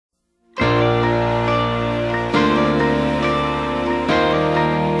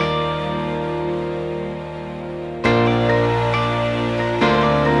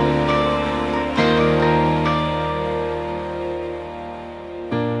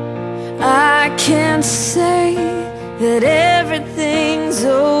can't say that everything's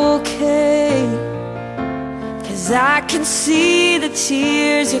okay, 'cause I can see the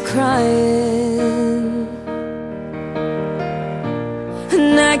tears you're crying.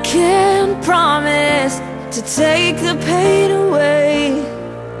 And I can't promise to take the pain away,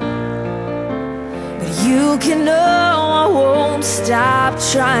 but you can know I won't stop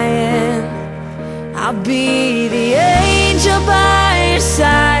trying. I'll be the angel by your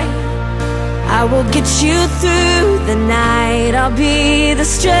side. I will get you through the night. I'll be the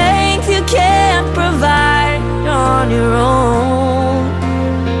strength you can't provide on your own.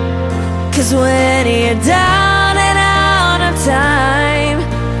 'Cause when you're down and out of time,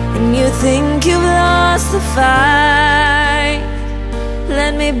 and you think you've lost the fight,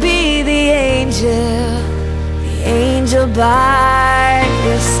 let me be the angel by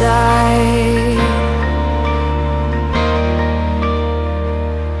your side.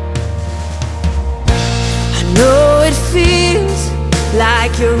 It feels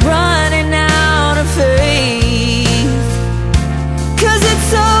like you're running out of faith, 'cause it's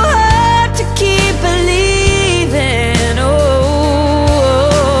so hard to keep believing. Oh,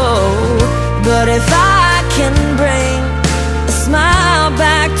 but if I can bring a smile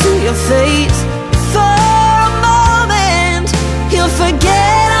back to your face for a moment, you'll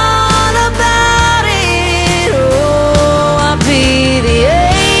forget all about it. Oh, I'll be the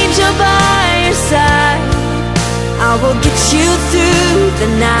angel by your side. I will get you through the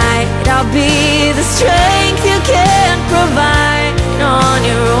night. I'll be the strength you can't provide on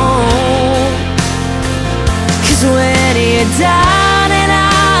your own. 'Cause when you're down and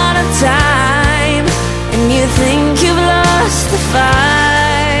out of time, and you think you've lost the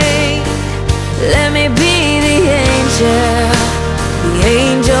fight, let me be the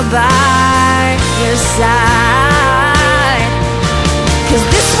angel by your side. 'Cause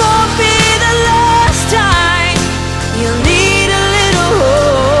this won't be the last time you'll need a little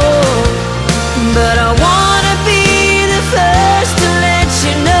hope, but I wanna be the first to let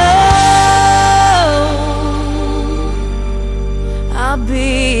you know I'll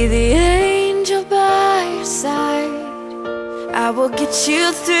be the angel by your side. I will get you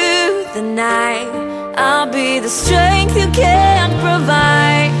through the night. I'll be the strength you can't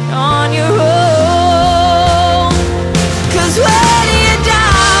provide on your own.